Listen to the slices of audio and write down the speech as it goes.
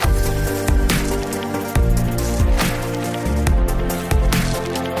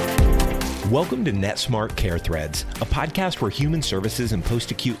Welcome to NetSmart Care Threads, a podcast where human services and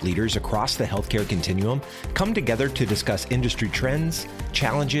post-acute leaders across the healthcare continuum come together to discuss industry trends,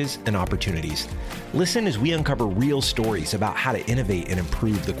 challenges, and opportunities. Listen as we uncover real stories about how to innovate and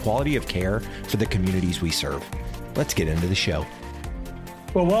improve the quality of care for the communities we serve. Let's get into the show.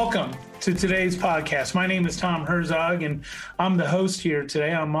 Well, welcome to today's podcast. My name is Tom Herzog, and I'm the host here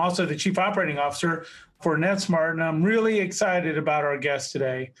today. I'm also the Chief Operating Officer for NetSmart, and I'm really excited about our guest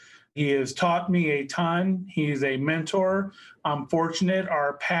today. He has taught me a ton. He's a mentor. I'm fortunate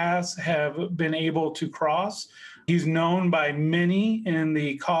our paths have been able to cross. He's known by many in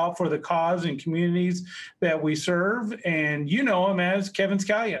the call for the cause and communities that we serve. And you know him as Kevin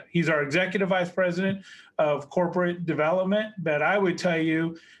Scalia. He's our Executive Vice President of Corporate Development. But I would tell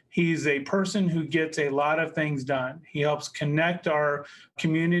you, he's a person who gets a lot of things done. He helps connect our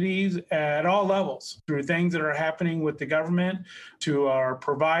communities at all levels through things that are happening with the government, to our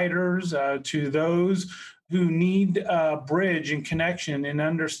providers, to those who need a bridge and connection and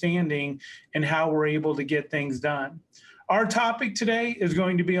understanding and how we're able to get things done. Our topic today is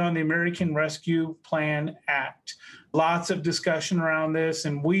going to be on the American Rescue Plan Act. Lots of discussion around this,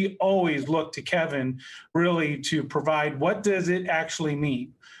 and we always look to Kevin really to provide what does it actually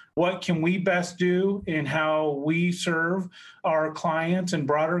mean? What can we best do in how we serve our clients and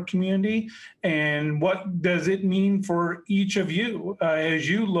broader community? And what does it mean for each of you as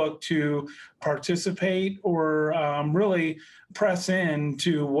you look to participate or really press in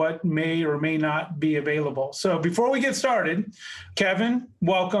to what may or may not be available? So before we get started, Kevin,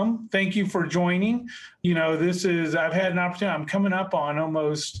 welcome. Thank you for joining. You know, I've had an opportunity. I'm coming up on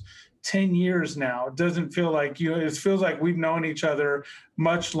almost 10 years now. It doesn't feel like it feels like we've known each other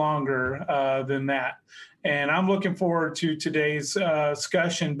much longer than that. And I'm looking forward to today's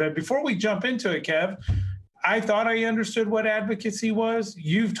discussion. But before we jump into it, Kev, I thought I understood what advocacy was.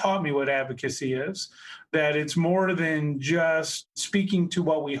 You've taught me what advocacy is, that it's more than just speaking to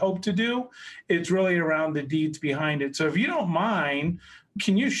what we hope to do. It's really around the deeds behind it. So if you don't mind,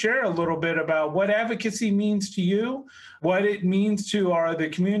 can you share a little bit about what advocacy means to you, what it means to the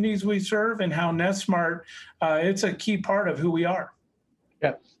communities we serve, and how NetSmart, it's a key part of who we are?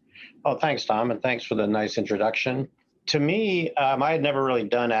 Yeah. Oh, thanks, Tom, and thanks for the nice introduction. To me, I had never really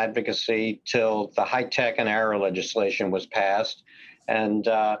done advocacy till the HITECH and ARRA legislation was passed. And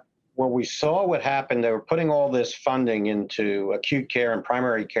when we saw what happened, they were putting all this funding into acute care and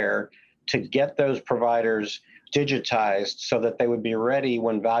primary care to get those providers digitized so that they would be ready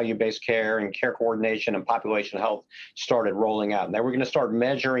when value-based care and care coordination and population health started rolling out. And they were going to start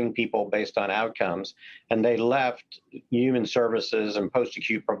measuring people based on outcomes, and they left human services and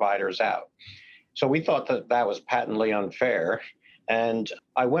post-acute providers out. So we thought that that was patently unfair. And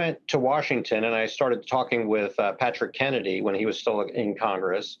I went to Washington and I started talking with Patrick Kennedy when he was still in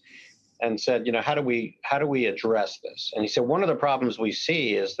Congress and said, you know, how do we address this? And he said, one of the problems we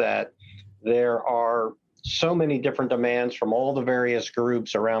see is that there are so many different demands from all the various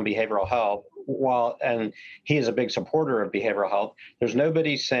groups around behavioral health. And he is a big supporter of behavioral health, there's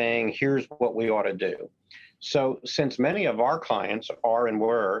nobody saying, here's what we ought to do. So since many of our clients are and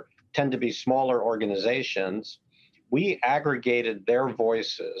tend to be smaller organizations, we aggregated their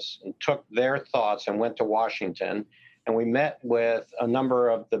voices and took their thoughts and went to Washington. And we met with a number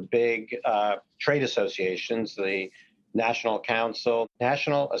of the big trade associations, the National Council,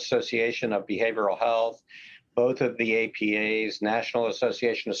 National Association of Behavioral Health, both of the APAs, National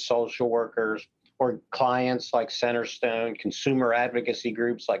Association of Social Workers, or clients like Centerstone, consumer advocacy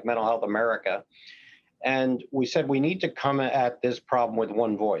groups like Mental Health America. And we said we need to come at this problem with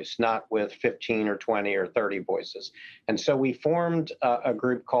one voice, not with 15 or 20 or 30 voices. And so we formed a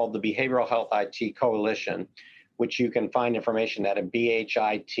group called the Behavioral Health IT Coalition, which you can find information at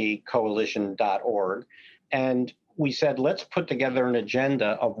bhitcoalition.org. And we said, let's put together an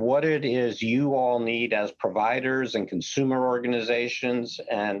agenda of what it is you all need as providers and consumer organizations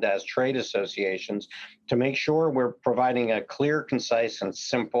and as trade associations to make sure we're providing a clear, concise, and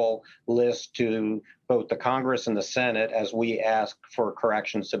simple list to both the Congress and the Senate as we ask for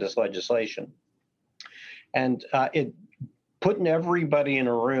corrections to this legislation. And putting everybody in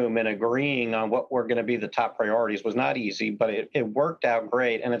a room and agreeing on what were going to be the top priorities was not easy, but it worked out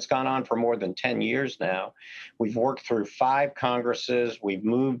great. And it's gone on for more than 10 years now. We've worked through 5 Congresses. We've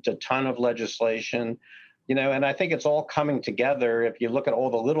moved a ton of legislation, and I think it's all coming together. If you look at all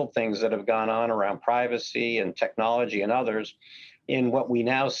the little things that have gone on around privacy and technology and others, in what we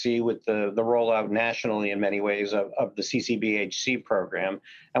now see with the rollout nationally in many ways of the CCBHC program.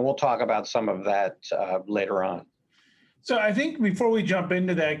 And we'll talk about some of that later on. So I think before we jump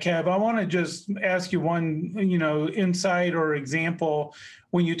into that, Kev, I want to just ask you one, insight or example.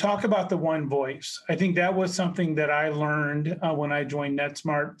 When you talk about the one voice, I think that was something that I learned when I joined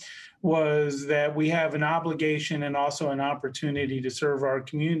NetSmart, was that we have an obligation and also an opportunity to serve our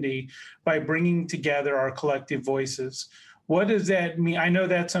community by bringing together our collective voices. What does that mean? I know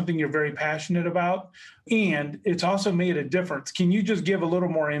that's something you're very passionate about, and it's also made a difference. Can you just give a little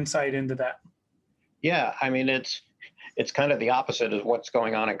more insight into that? Yeah, I mean, it's kind of the opposite of what's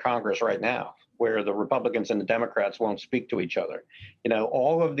going on in Congress right now, where the Republicans and the Democrats won't speak to each other.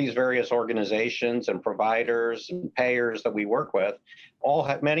 All of these various organizations and providers and payers that we work with,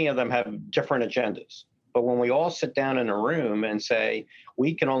 many of them have different agendas. But when we all sit down in a room and say,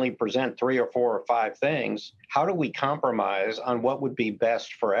 we can only present 3 or 4 or 5 things, how do we compromise on what would be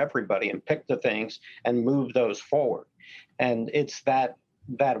best for everybody and pick the things and move those forward? And it's that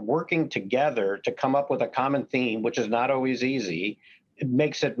working together to come up with a common theme, which is not always easy. It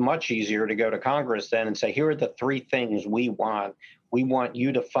makes it much easier to go to Congress then and say, here are the 3 things we want. We want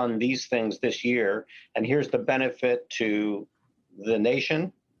you to fund these things this year. And here's the benefit to the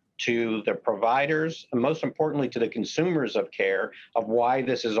nation, to the providers, and most importantly, to the consumers of care, of why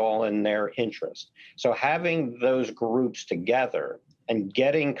this is all in their interest. So having those groups together and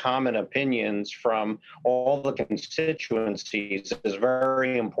getting common opinions from all the constituencies is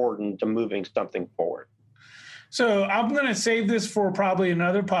very important to moving something forward. So I'm going to save this for probably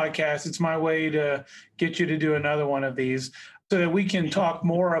another podcast. It's my way to get you to do another one of these so that we can talk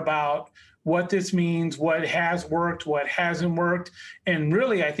more about what this means, what has worked, what hasn't worked. And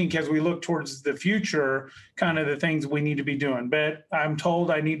really, I think as we look towards the future, kind of the things we need to be doing. But I'm told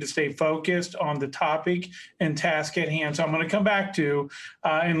I need to stay focused on the topic and task at hand. So I'm going to come back to,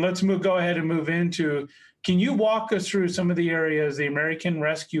 and let's go ahead and move into, can you walk us through some of the areas the American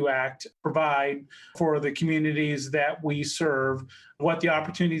Rescue Act provide for the communities that we serve, what the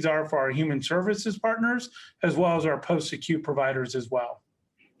opportunities are for our human services partners, as well as our post-acute providers as well?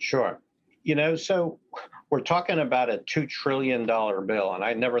 Sure. So we're talking about a $2 trillion bill, and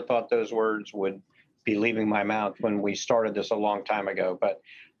I never thought those words would be leaving my mouth when we started this a long time ago. But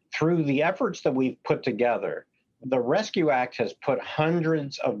through the efforts that we've put together, the Rescue Act has put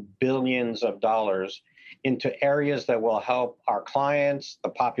hundreds of billions of dollars into areas that will help our clients, the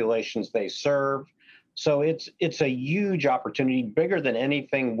populations they serve. So it's a huge opportunity, bigger than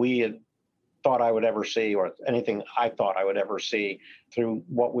anything we had thought I would ever see, or anything I thought I would ever see through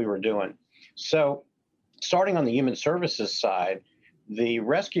what we were doing. So starting on the human services side, the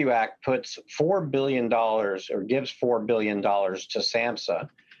Rescue Act puts $4 billion or gives $4 billion to SAMHSA.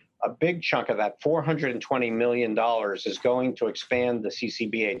 A big chunk of that, $420 million, is going to expand the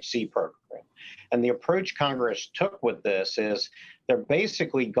CCBHC program. And the approach Congress took with this is they're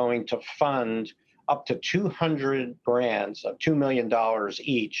basically going to fund up to 200 grants of $2 million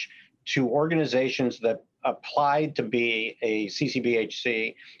each to organizations that applied to be a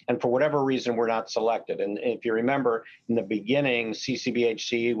CCBHC, and for whatever reason were not selected. And if you remember, in the beginning,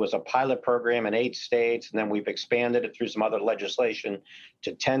 CCBHC was a pilot program in 8 states, and then we've expanded it through some other legislation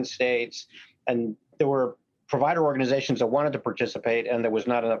to 10 states. And there were provider organizations that wanted to participate, and there was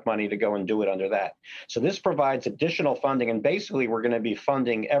not enough money to go and do it under that. So this provides additional funding, and basically we're going to be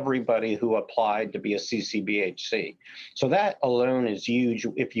funding everybody who applied to be a CCBHC. So that alone is huge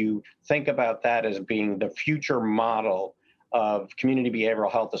if you think about that as being the future model of community behavioral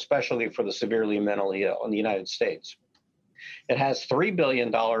health, especially for the severely mentally ill in the United States. It has $3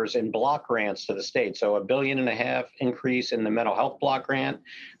 billion in block grants to the state. So $1.5 billion increase in the mental health block grant,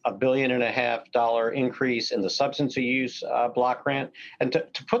 $1.5 billion increase in the substance use block grant. And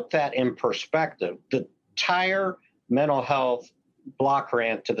to put that in perspective, the entire mental health block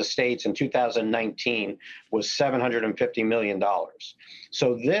grant to the states in 2019 was $750 million.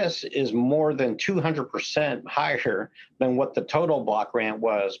 So this is more than 200% higher than what the total block grant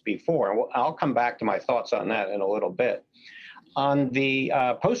was before. And I'll come back to my thoughts on that in a little bit. On the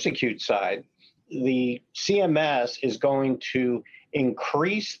post-acute side, the CMS is going to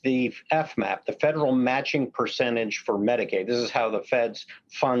increase the FMAP, the federal matching percentage for Medicaid. This is how the feds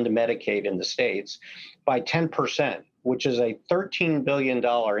fund Medicaid in the states, by 10%, which is a $13 billion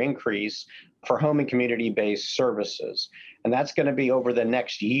increase for home and community-based services. And that's going to be over the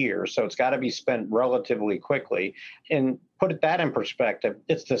next year. So it's got to be spent relatively quickly. And put that in perspective,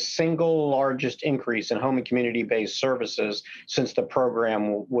 it's the single largest increase in home and community-based services since the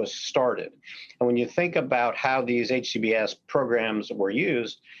program was started. And when you think about how these HCBS programs were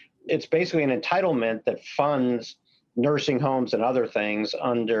used, it's basically an entitlement that funds nursing homes and other things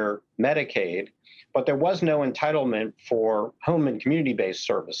under Medicaid, but there was no entitlement for home and community-based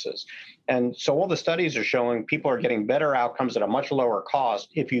services. And so all the studies are showing people are getting better outcomes at a much lower cost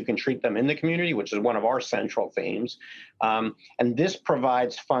if you can treat them in the community, which is one of our central themes. And this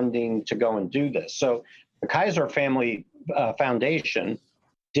provides funding to go and do this. So the Kaiser Family Foundation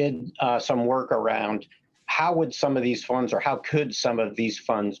did some work around how would some of these funds, or how could some of these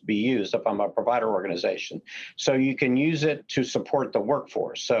funds be used if I'm a provider organization? So you can use it to support the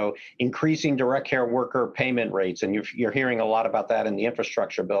workforce. So increasing direct care worker payment rates, and you're hearing a lot about that in the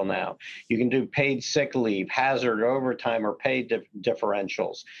infrastructure bill now. You can do paid sick leave, hazard overtime, or pay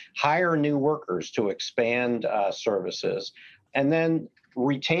differentials, hire new workers to expand services, and then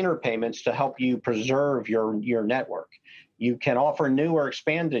retainer payments to help you preserve your network. You can offer new or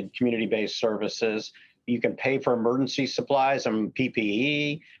expanded community-based services. You can pay for emergency supplies and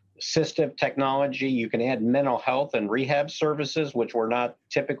PPE, assistive technology. You can add mental health and rehab services, which were not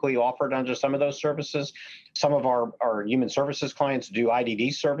typically offered under some of those services. Some of our human services clients do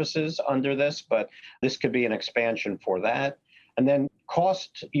IDD services under this, but this could be an expansion for that. And then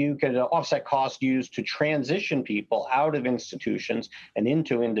cost, you could offset cost used to transition people out of institutions and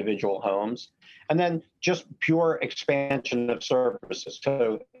into individual homes. And then just pure expansion of services.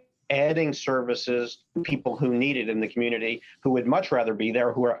 So adding services to people who need it in the community, who would much rather be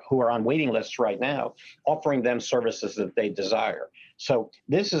there, who are on waiting lists right now, offering them services that they desire. So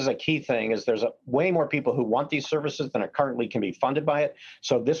this is a key thing, is there's way more people who want these services than it currently can be funded by it.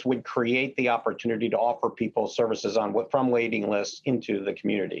 So this would create the opportunity to offer people services from waiting lists into the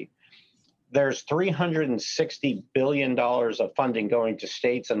community. There's $360 billion of funding going to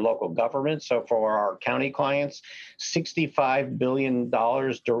states and local governments. So for our county clients, $65 billion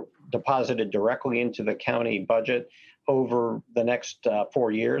deposited directly into the county budget over the next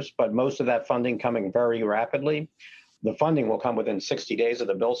 4 years, but most of that funding coming very rapidly. The funding will come within 60 days of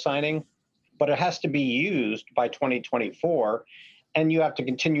the bill signing, but it has to be used by 2024, and you have to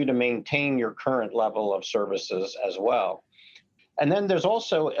continue to maintain your current level of services as well. And then there's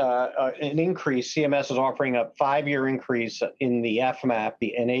also an increase. CMS is offering a 5-year increase in the FMAP,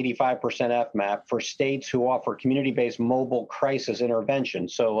 an 85% FMAP for states who offer community-based mobile crisis intervention.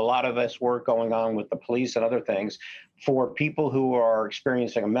 So a lot of this work going on with the police and other things for people who are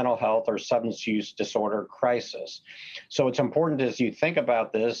experiencing a mental health or substance use disorder crisis. So it's important, as you think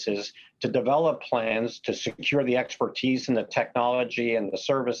about this, is to develop plans to secure the expertise and the technology and the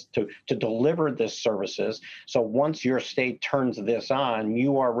service to deliver this services. So once your state turns this on,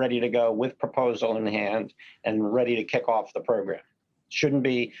 you are ready to go with proposal in hand and ready to kick off the program. Shouldn't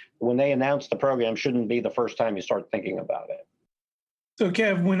be, when they announce the program, shouldn't be the first time you start thinking about it. So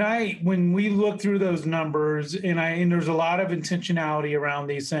Kev, when we look through those numbers, and there's a lot of intentionality around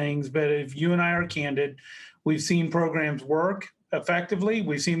these things, but if you and I are candid, we've seen programs work effectively.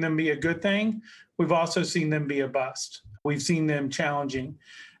 We've seen them be a good thing. We've also seen them be a bust. We've seen them challenging.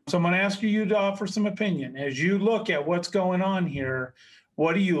 So I'm going to ask you to offer some opinion. As you look at what's going on here,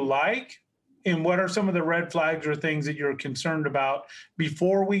 what do you like? And what are some of the red flags or things that you're concerned about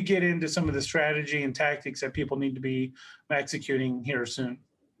before we get into some of the strategy and tactics that people need to be executing here soon?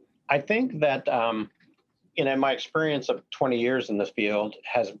 I think that, my experience of 20 years in this field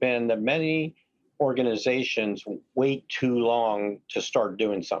has been that many organizations wait too long to start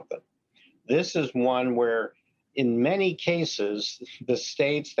doing something. This is one where, in many cases, the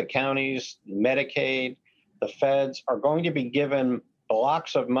states, the counties, Medicaid, the feds are going to be given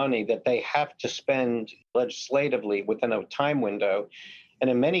blocks of money that they have to spend legislatively within a time window. And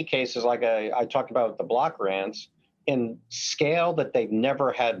in many cases, like I talked about the block grants, in scale that they've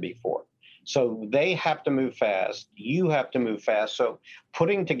never had before. So they have to move fast. You have to move fast. So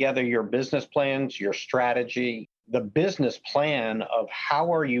putting together your business plans, your strategy, the business plan of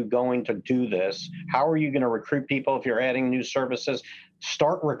how are you going to do this? How are you going to recruit people if you're adding new services?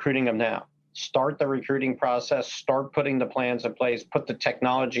 Start recruiting them now. Start the recruiting process, start putting the plans in place, put the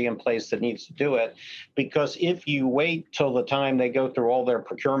technology in place that needs to do it. Because if you wait till the time they go through all their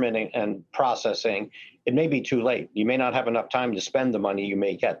procurement and processing, it may be too late. You may not have enough time to spend the money you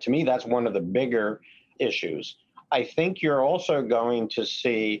may get. To me, that's one of the bigger issues. I think you're also going to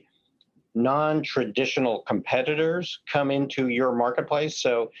see non-traditional competitors come into your marketplace.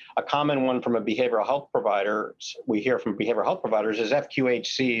 So a common one from a behavioral health provider, we hear from behavioral health providers, is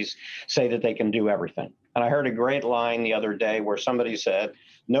FQHCs say that they can do everything. And I heard a great line the other day where somebody said,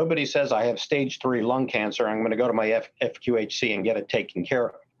 nobody says I have stage 3 lung cancer, I'm going to go to my FQHC and get it taken care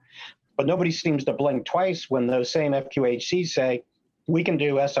of. But nobody seems to blink twice when those same FQHCs say, we can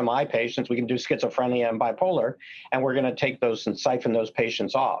do SMI patients, we can do schizophrenia and bipolar, and we're going to take those and siphon those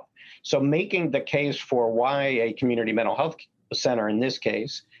patients off. So making the case for why a community mental health center in this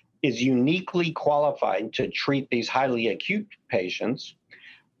case is uniquely qualified to treat these highly acute patients.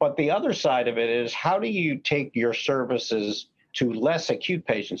 But the other side of it is, how do you take your services to less acute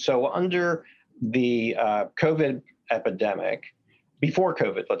patients? So under the COVID epidemic, before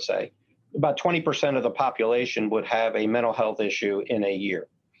COVID, let's say, about 20% of the population would have a mental health issue in a year.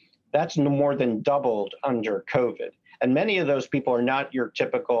 That's more than doubled under COVID. And many of those people are not your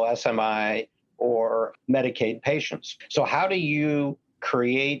typical SMI or Medicaid patients. So how do you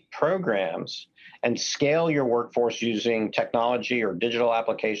create programs and scale your workforce using technology or digital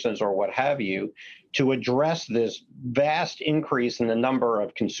applications or what have you to address this vast increase in the number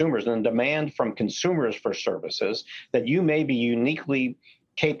of consumers and demand from consumers for services that you may be uniquely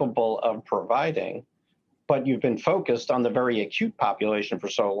capable of providing, but you've been focused on the very acute population for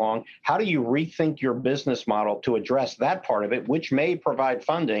so long? How do you rethink your business model to address that part of it, which may provide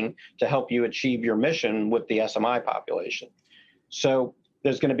funding to help you achieve your mission with the SMI population? So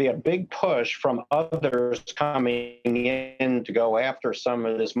there's going to be a big push from others coming in to go after some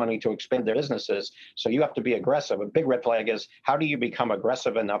of this money to expand their businesses. So you have to be aggressive. A big red flag is, how do you become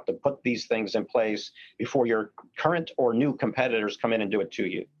aggressive enough to put these things in place before your current or new competitors come in and do it to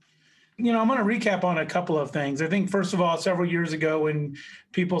you? I'm going to recap on a couple of things. I think, first of all, several years ago when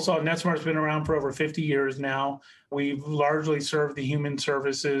people saw NetSmart's been around for over 50 years now, we've largely served the human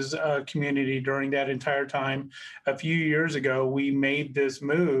services community during that entire time. A few years ago, we made this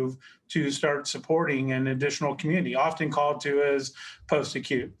move to start supporting an additional community, often called to as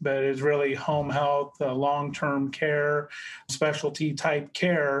post-acute, but is really home health, long-term care, specialty type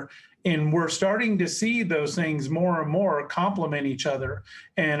care. And we're starting to see those things more and more complement each other.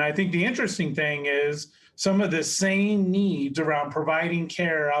 And I think the interesting thing is some of the same needs around providing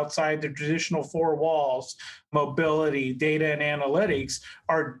care outside the traditional four walls, mobility, data, and analytics,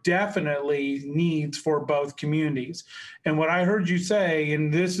 are definitely needs for both communities. And what I heard you say,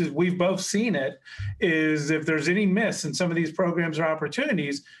 and this is, we've both seen it, is if there's any miss in some of these programs or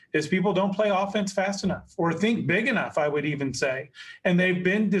opportunities, is people don't play offense fast enough or think big enough, I would even say. And they've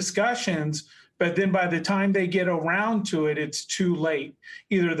been discussions, but then by the time they get around to it, it's too late.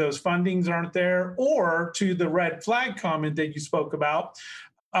 Either those fundings aren't there, or to the red flag comment that you spoke about,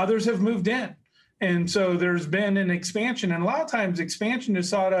 others have moved in. And so there's been an expansion. And a lot of times expansion is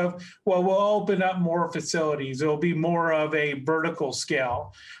sort of, well, we'll open up more facilities. It'll be more of a vertical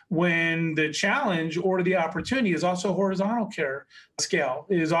scale, when the challenge or the opportunity is also horizontal care scale,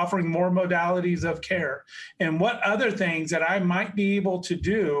 is offering more modalities of care. And what other things that I might be able to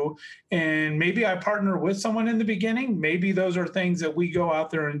do, and maybe I partner with someone in the beginning, maybe those are things that we go out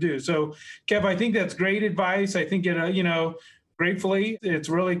there and do. So, Kev, I think that's great advice. I think, gratefully, it's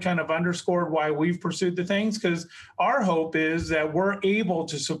really kind of underscored why we've pursued the things, because our hope is that we're able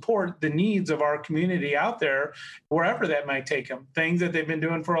to support the needs of our community out there, wherever that might take them, things that they've been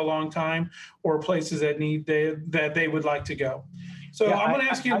doing for a long time or places that they would like to go. So yeah, I'm going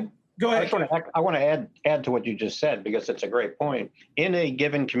to ask you, go ahead. I want to add to what you just said, because it's a great point. In a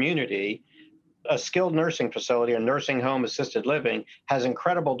given community, a skilled nursing facility or nursing home assisted living has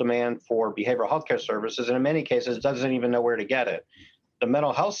incredible demand for behavioral healthcare services, and in many cases doesn't even know where to get it. The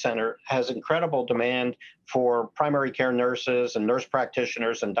mental health center has incredible demand for primary care nurses and nurse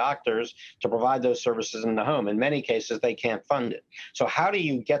practitioners and doctors to provide those services in the home. In many cases, they can't fund it. So how do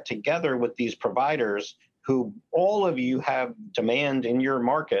you get together with these providers who all of you have demand in your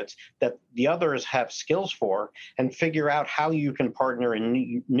markets that the others have skills for, and figure out how you can partner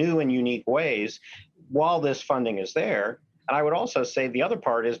in new and unique ways while this funding is there? And I would also say the other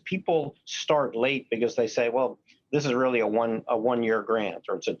part is, people start late because they say, well, this is really a one-year grant,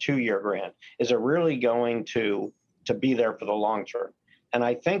 or it's a 2-year grant. Is it really going to be there for the long term? And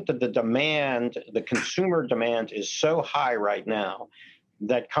I think that the consumer demand is so high right now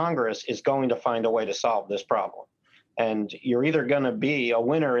that Congress is going to find a way to solve this problem. And you're either going to be a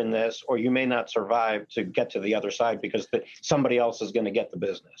winner in this, or you may not survive to get to the other side, because somebody else is going to get the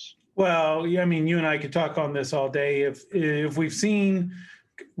business. Well, I mean, you and I could talk on this all day. If we've seen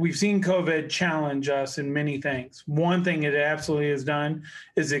COVID challenge us in many things. One thing it absolutely has done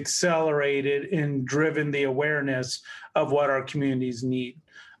is accelerated and driven the awareness of what our communities need.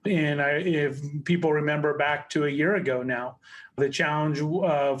 And if people remember back to a year ago now, the challenge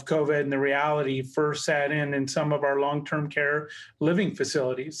of COVID and the reality first sat in some of our long-term care living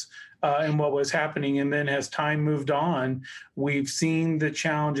facilities and what was happening. And then as time moved on, we've seen the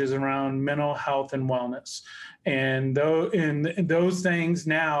challenges around mental health and wellness. And those things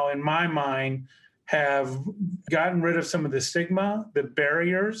now, in my mind, have gotten rid of some of the stigma, the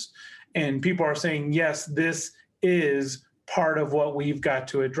barriers, and people are saying, yes, this is part of what we've got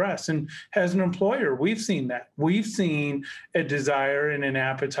to address. And as an employer, we've seen that. We've seen a desire and an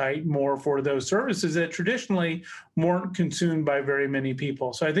appetite more for those services that traditionally weren't consumed by very many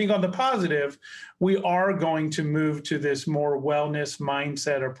people. So I think on the positive, we are going to move to this more wellness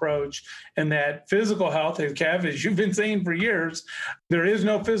mindset approach, and that physical health, as Kev, as you've been saying for years, there is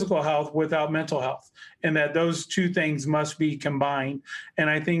no physical health without mental health, and that those two things must be combined. And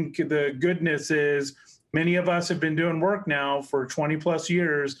I think the goodness is many of us have been doing work now for 20 plus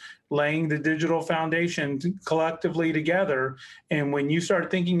years, laying the digital foundation collectively together. And when you start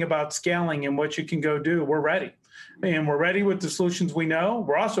thinking about scaling and what you can go do, we're ready. And we're ready with the solutions we know.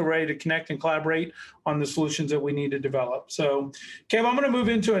 We're also ready to connect and collaborate on the solutions that we need to develop. So, Kev, I'm going to move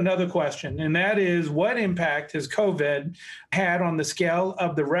into another question, and that is, what impact has COVID had on the scale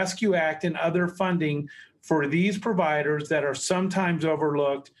of the Rescue Act and other funding for these providers that are sometimes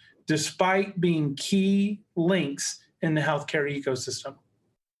overlooked despite being key links in the healthcare ecosystem?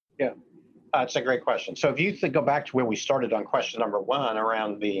 Yeah, it's a great question. So if you go back to where we started on question number one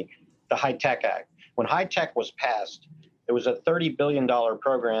around the HITECH Act, when HITECH was passed, it was a $30 billion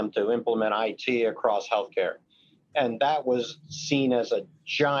program to implement IT across healthcare. And that was seen as a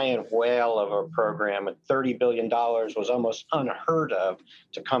giant whale of a program. And $30 billion was almost unheard of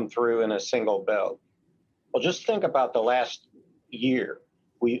to come through in a single bill. Well, just think about the last year.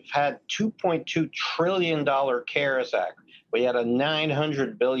 We've had $2.2 trillion CARES Act. We had a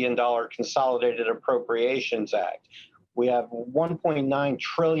 $900 billion Consolidated Appropriations Act. We have $1.9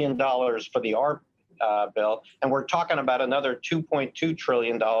 trillion for the ARP bill, and we're talking about another $2.2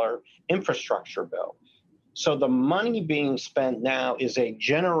 trillion infrastructure bill. So the money being spent now is a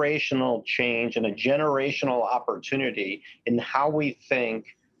generational change and a generational opportunity in how we think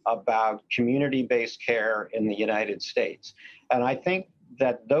about community-based care in the United States. And I think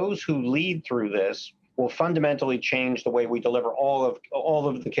that those who lead through this will fundamentally change the way we deliver all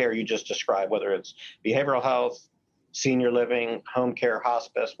of the care you just described, whether it's behavioral health, senior living, home care,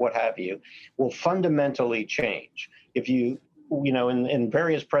 hospice, what have you, will fundamentally change. If in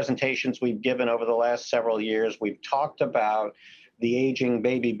various presentations we've given over the last several years, we've talked about the aging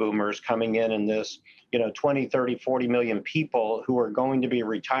baby boomers coming in this, 20, 30, 40 million people who are going to be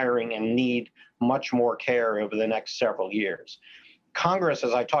retiring and need much more care over the next several years. Congress,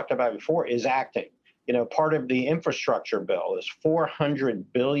 as I talked about before, is acting. Part of the infrastructure bill is $400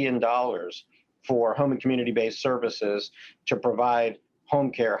 billion for home and community-based services to provide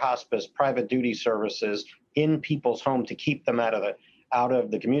home care, hospice, private duty services in people's home to keep them out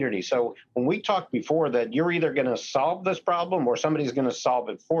of the community. So when we talked before that you're either going to solve this problem or somebody's going to solve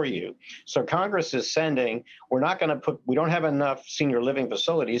it for you. So Congress is sending, we don't have enough senior living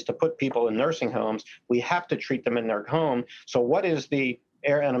facilities to put people in nursing homes. We have to treat them in their home. So what is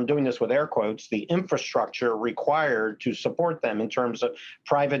and I'm doing this with air quotes, the infrastructure required to support them in terms of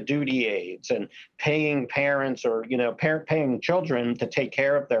private duty aids and paying parents or, paying children to take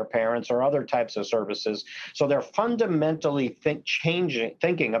care of their parents or other types of services. So they're fundamentally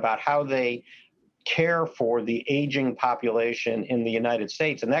thinking about how they care for the aging population in the United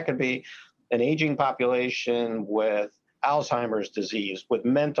States. And that could be an aging population with Alzheimer's disease, with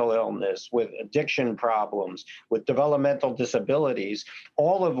mental illness, with addiction problems, with developmental disabilities,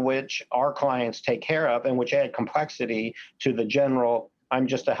 all of which our clients take care of and which add complexity to the general, I'm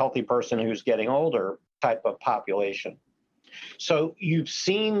just a healthy person who's getting older type of population. So you've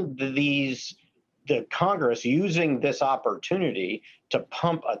seen the Congress using this opportunity to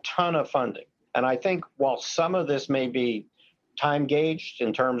pump a ton of funding. And I think while some of this may be time gauged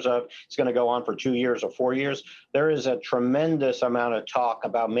in terms of it's going to go on for 2 years or 4 years, there is a tremendous amount of talk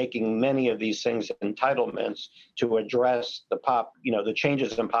about making many of these things entitlements to address the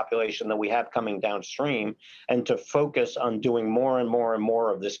changes in population that we have coming downstream, and to focus on doing more and more and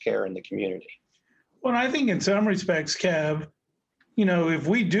more of this care in the community. Well, I think in some respects, Kev, if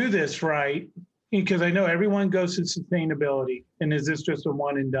we do this right, because I know everyone goes to sustainability, and is this just a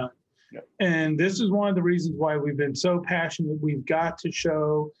one and done? Yep. And this is one of the reasons why we've been so passionate. We've got to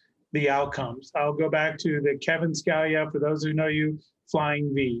show the outcomes. I'll go back to the Kevin Scalia, for those who know you,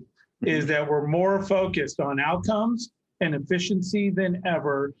 Flying V, is that we're more focused on outcomes and efficiency than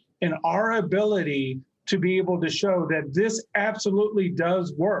ever, and our ability to be able to show that this absolutely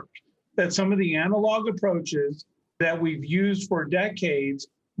does work, that some of the analog approaches that we've used for decades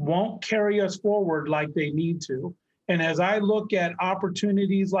won't carry us forward like they need to. And as I look at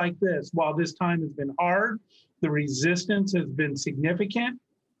opportunities like this, while this time has been hard, the resistance has been significant.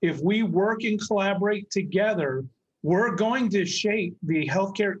 If we work and collaborate together, we're going to shape the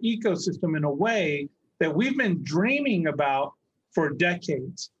healthcare ecosystem in a way that we've been dreaming about for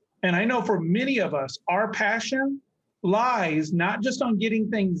decades. And I know for many of us, our passion lies not just on getting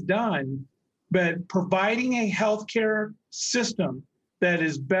things done, but providing a healthcare system that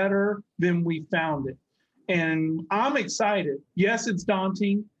is better than we found it. And I'm excited. Yes, it's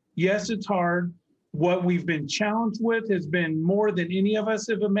daunting. Yes, it's hard. What we've been challenged with has been more than any of us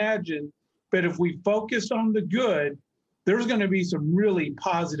have imagined. But if we focus on the good, there's going to be some really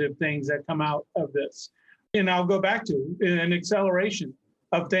positive things that come out of this. And I'll go back to an acceleration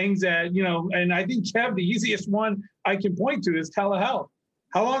of things that, and I think, Kev, the easiest one I can point to is telehealth.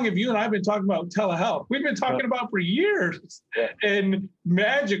 How long have you and I been talking about telehealth? We've been talking about for years. Yeah. And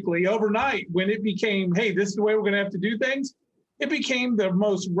magically, overnight, when it became, hey, this is the way we're going to have to do things, it became the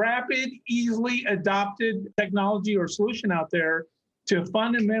most rapid, easily adopted technology or solution out there to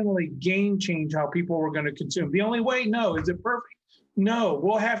fundamentally game change how people were going to consume. The only way, no. Is it perfect? No.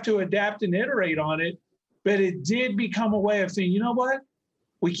 We'll have to adapt and iterate on it. But it did become a way of saying, you know what?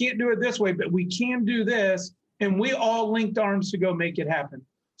 We can't do it this way, but we can do this. And we all linked arms to go make it happen.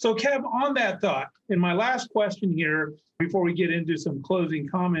 So, Kev, on that thought, and my last question here before we get into some closing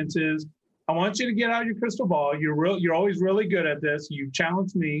comments is, I want you to get out your crystal ball. You're always really good at this. You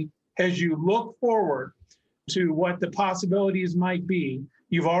challenge me as you look forward to what the possibilities might be.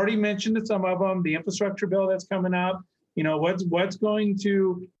 You've already mentioned some of them, the infrastructure bill that's coming up, what's going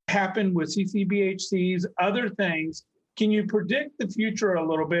to happen with CCBHCs, other things. Can you predict the future a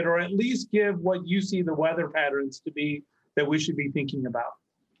little bit, or at least give what you see the weather patterns to be that we should be thinking about?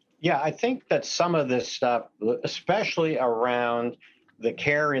 Yeah, I think that some of this stuff, especially around the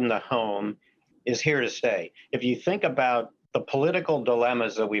care in the home, is here to stay. If you think about the political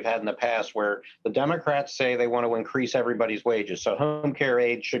dilemmas that we've had in the past, where the Democrats say they want to increase everybody's wages, so home care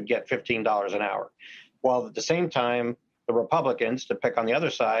aide should get $15 an hour, while at the same time, the Republicans, to pick on the other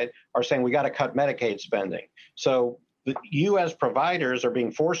side, are saying we got to cut Medicaid spending. So you as providers are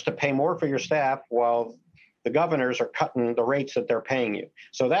being forced to pay more for your staff while the governors are cutting the rates that they're paying you.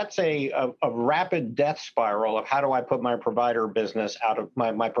 So that's a rapid death spiral of how do I put my provider business out of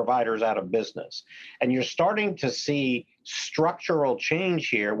my providers out of business. And you're starting to see structural change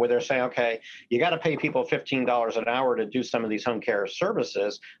here where they're saying, okay, you got to pay people $15 an hour to do some of these home care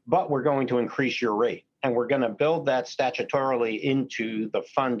services, but we're going to increase your rate. And we're going to build that statutorily into the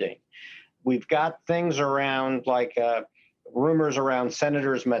funding. We've got things around like rumors around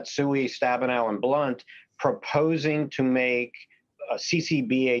Senators Matsui, Stabenow, and Blunt proposing to make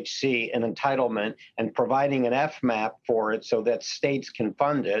CCBHC an entitlement and providing an FMAP for it so that states can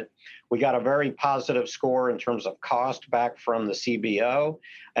fund it. We got a very positive score in terms of cost back from the CBO.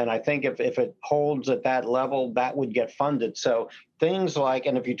 And I think if it holds at that level, that would get funded. So things like,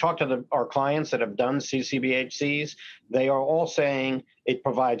 and if you talk to our clients that have done CCBHCs, they are all saying it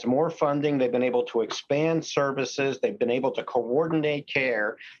provides more funding. They've been able to expand services. They've been able to coordinate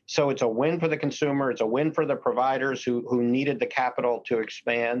care. So it's a win for the consumer. It's a win for the providers who needed the capital to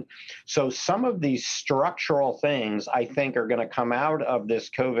expand. So some of these structural things, I think, are going to come out of this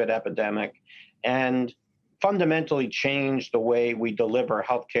COVID epidemic and fundamentally change the way we deliver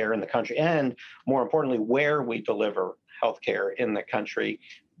healthcare in the country, and more importantly, where we deliver healthcare in the country,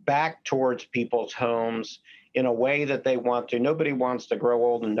 back towards people's homes in a way that they want to. Nobody wants to grow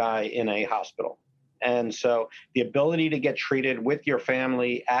old and die in a hospital. And so the ability to get treated with your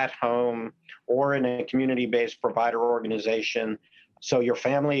family at home or in a community-based provider organization, so your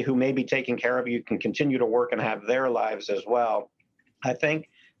family who may be taking care of you can continue to work and have their lives as well. I think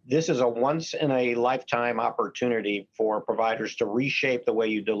this is a once-in-a-lifetime opportunity for providers to reshape the way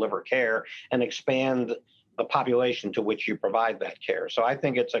you deliver care and expand the population to which you provide that care. So I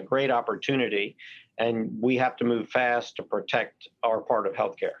think it's a great opportunity, and we have to move fast to protect our part of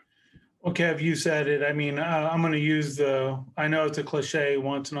healthcare. Well, Kev, you said it. I mean, I'm going to use I know it's a cliche,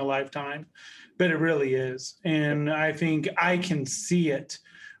 once in a lifetime, but it really is. And I think I can see it.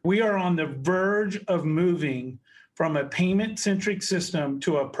 We are on the verge of moving from a payment-centric system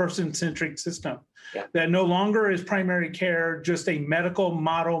to a person-centric system. Yeah. That no longer is primary care just a medical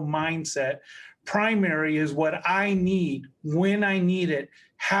model mindset. Primary is what I need, when I need it,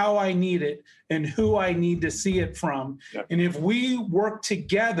 how I need it, and who I need to see it from. Yeah. And if we work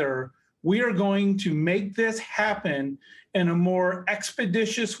together, we are going to make this happen in a more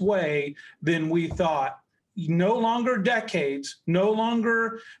expeditious way than we thought. No longer decades, no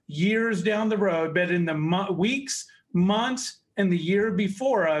longer years down the road, but in the weeks, months, and the year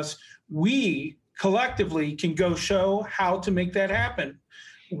before us, we collectively can go show how to make that happen.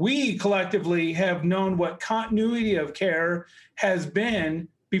 We collectively have known what continuity of care has been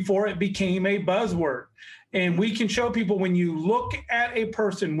before it became a buzzword. And we can show people, when you look at a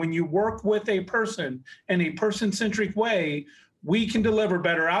person, when you work with a person in a person-centric way, we can deliver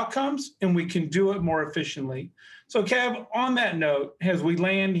better outcomes and we can do it more efficiently. So Kev, on that note, as we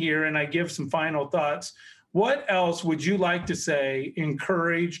land here and I give some final thoughts, what else would you like to say,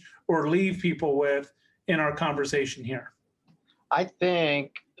 encourage, or leave people with in our conversation here? I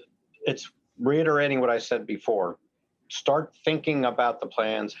think it's reiterating what I said before. Start thinking about the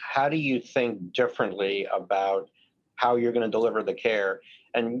plans. How do you think differently about how you're going to deliver the care?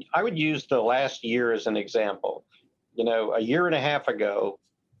 And I would use the last year as an example. A year and a half ago,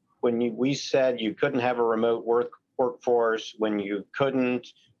 when we said you couldn't have a remote workforce, when you couldn't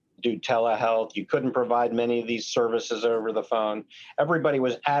do telehealth, you couldn't provide many of these services over the phone, everybody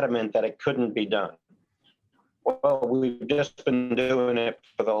was adamant that it couldn't be done. Well, we've just been doing it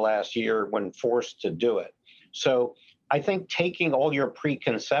for the last year when forced to do it. So I think taking all your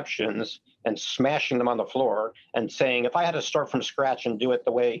preconceptions and smashing them on the floor and saying, if I had to start from scratch and do it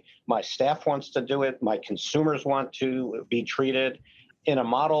the way my staff wants to do it, my consumers want to be treated in a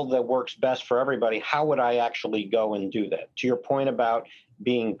model that works best for everybody, how would I actually go and do that? To your point about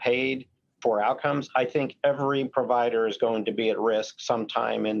being paid for outcomes, I think every provider is going to be at risk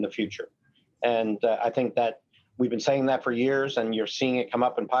sometime in the future. And I think that we've been saying that for years, and you're seeing it come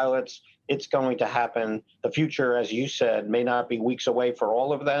up in pilots. It's going to happen. The future, as you said, may not be weeks away for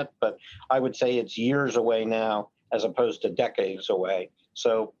all of that, but I would say it's years away now as opposed to decades away.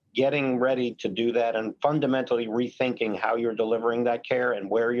 So getting ready to do that and fundamentally rethinking how you're delivering that care and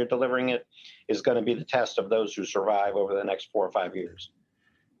where you're delivering it is going to be the test of those who survive over the next 4 or 5 years.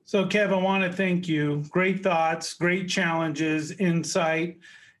 So, Kev, I want to thank you. Great thoughts, great challenges, insight.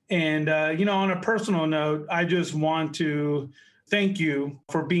 And, on a personal note, I just want to thank you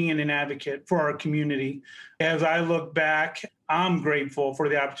for being an advocate for our community. As I look back, I'm grateful for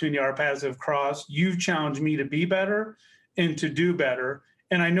the opportunity our paths have crossed. You've challenged me to be better and to do better.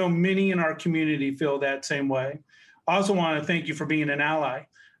 And I know many in our community feel that same way. I also want to thank you for being an ally.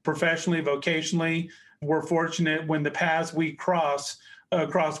 Professionally, vocationally, we're fortunate when the paths we cross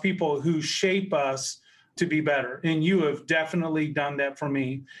across people who shape us to be better. And you have definitely done that for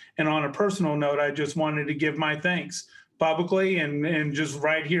me. And on a personal note, I just wanted to give my thanks publicly and just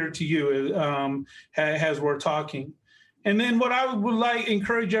right here to you as we're talking. And then what I would like to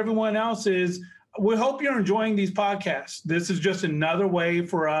encourage everyone else is, we hope you're enjoying these podcasts. This is just another way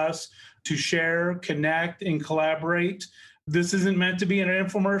for us to share, connect, and collaborate. This isn't meant to be an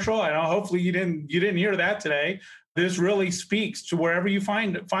infomercial. I know hopefully you didn't hear that today. This really speaks to wherever you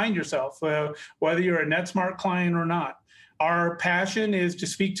find yourself, whether you're a NetSmart client or not. Our passion is to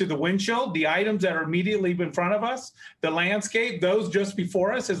speak to the windshield, the items that are immediately in front of us, the landscape, those just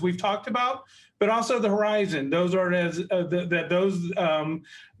before us, as we've talked about, but also the horizon. Those are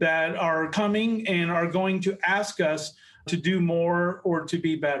that are coming and are going to ask us to do more or to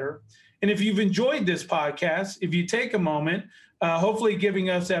be better. And if you've enjoyed this podcast, if you take a moment, hopefully giving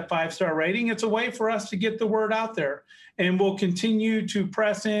us that 5-star rating, it's a way for us to get the word out there. And we'll continue to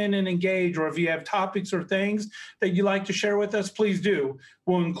press in and engage, or if you have topics or things that you'd like to share with us, please do.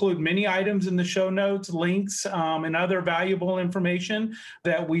 We'll include many items in the show notes, links, and other valuable information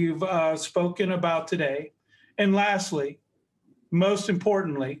that we've spoken about today. And lastly, most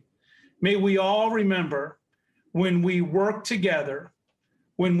importantly, may we all remember, when we work together,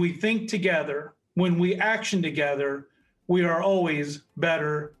 when we think together, when we action together, we are always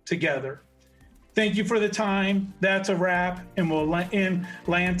better together. Thank you for the time. That's a wrap, and we'll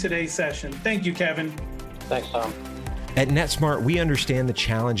land today's session. Thank you, Kevin. Thanks, Tom. At NetSmart, we understand the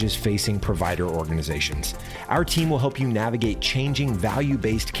challenges facing provider organizations. Our team will help you navigate changing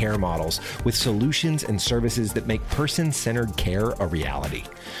value-based care models with solutions and services that make person-centered care a reality.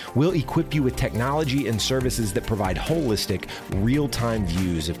 We'll equip you with technology and services that provide holistic, real-time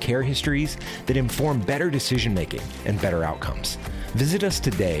views of care histories that inform better decision-making and better outcomes. Visit us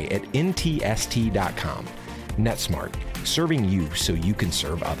today at ntst.com. NetSmart, serving you so you can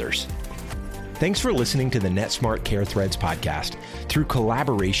serve others. Thanks for listening to the NetSmart Care Threads podcast. Through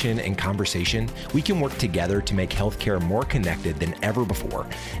collaboration and conversation, we can work together to make healthcare more connected than ever before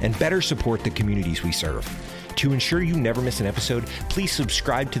and better support the communities we serve. To ensure you never miss an episode, please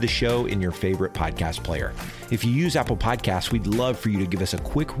subscribe to the show in your favorite podcast player. If you use Apple Podcasts, we'd love for you to give us a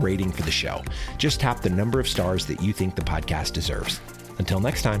quick rating for the show. Just tap the number of stars that you think the podcast deserves. Until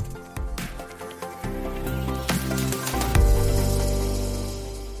next time.